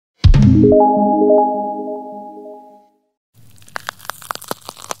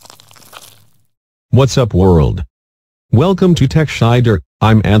What's up world? Welcome to TechShider,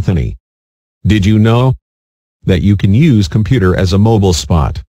 I'm Anthony. Did you know that you can use computer as a mobile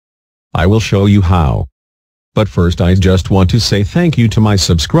spot? I will show you how. But first I just want to say thank you to my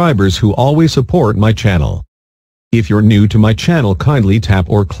subscribers who always support my channel. If you're new to my channel, kindly tap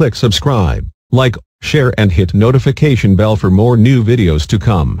or click subscribe, like, share and hit notification bell for more new videos to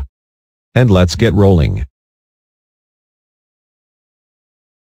come. And let's get rolling.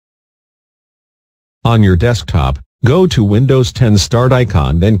 On your desktop, go to Windows 10 Start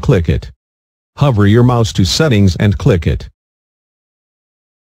icon, then click it. Hover your mouse to Settings and click it.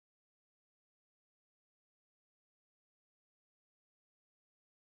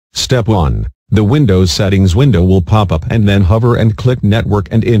 Step 1. The Windows Settings window will pop up and then hover and click Network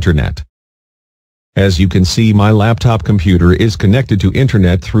and Internet. As you can see, my laptop computer is connected to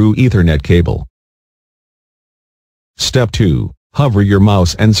Internet through Ethernet cable. Step 2. Hover your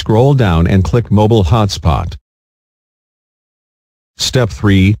mouse and scroll down and click Mobile Hotspot. Step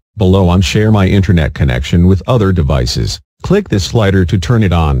 3. Below on Share my Internet connection with other devices, click this slider to turn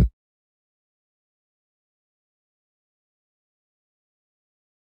it on.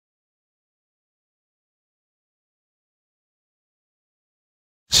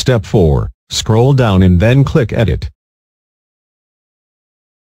 Step 4. Scroll down and then click Edit.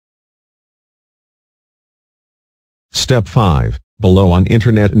 Step 5. Below on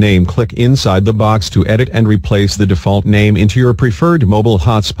Internet name, click inside the box to edit and replace the default name into your preferred mobile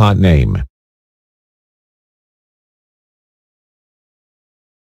hotspot name.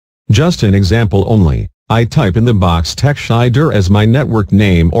 Just an example only, I type in the box TechShider as my network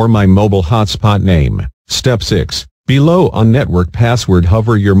name or my mobile hotspot name. Step 6. Below on network password,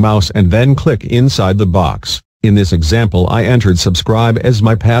 hover your mouse and then click inside the box. In this example I entered subscribe as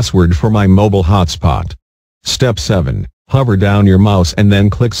my password for my mobile hotspot. Step 7. Hover down your mouse and then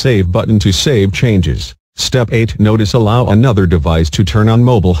click Save button to save changes. Step 8. Notice allow another device to turn on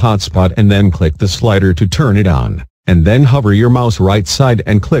mobile hotspot and then click the slider to turn it on, and then hover your mouse right side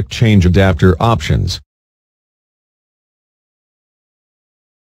and click Change Adapter Options.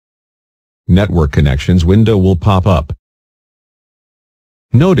 Network Connections window will pop up.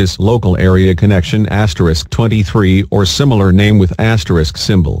 Notice Local Area Connection *23 or similar name with asterisk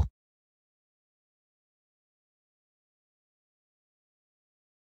symbol.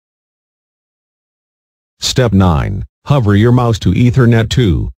 Step 9. Hover your mouse to Ethernet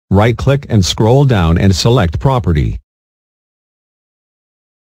 2, right-click and scroll down and select Property.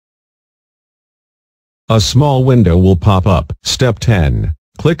 A small window will pop up. Step 10.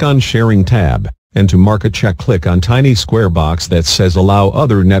 Click on Sharing tab, and to mark a check, click on tiny square box that says Allow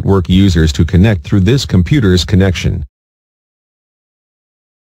other network users to connect through this computer's connection.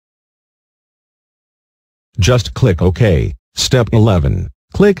 Just click OK. Step 11.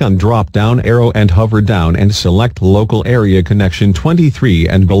 Click on drop-down arrow and hover down and select Local Area Connection 23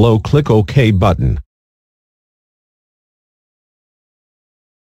 and below click OK button.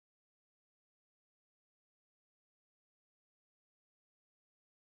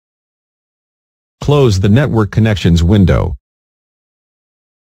 Close the Network Connections window.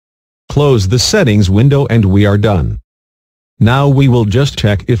 Close the Settings window and we are done. Now we will just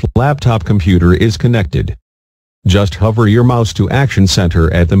check if laptop computer is connected. Just hover your mouse to Action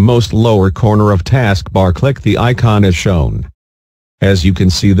Center at the most lower corner of taskbar, click the icon as shown. As you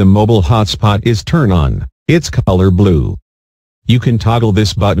can see, the mobile hotspot is turned on, its color blue. You can toggle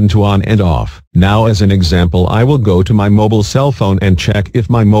this button to on and off. Now as an example I will go to my mobile cell phone and check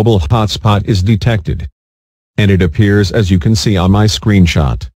if my mobile hotspot is detected. And it appears as you can see on my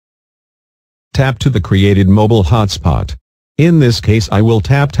screenshot. Tap to the created mobile hotspot. In this case I will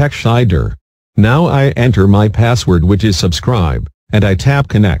tap TechShider. Now I enter my password, which is subscribe, and I tap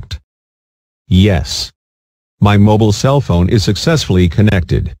connect. Yes. My mobile cell phone is successfully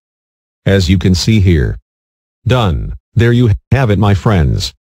connected. As you can see here. Done. There you have it, my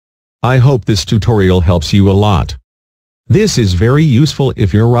friends. I hope this tutorial helps you a lot. This is very useful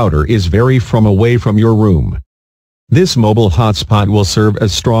if your router is very far away from your room. This mobile hotspot will serve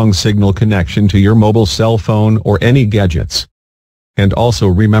as strong signal connection to your mobile cell phone or any gadgets. And also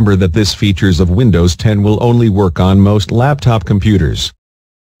remember that this features of Windows 10 will only work on most laptop computers.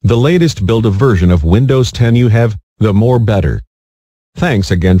 The latest build of version of Windows 10 you have, the more better.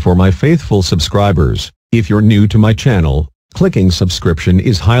 Thanks again for my faithful subscribers. If you're new to my channel, clicking subscription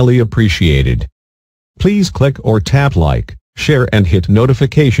is highly appreciated. Please click or tap like, share and hit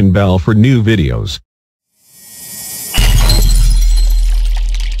notification bell for new videos.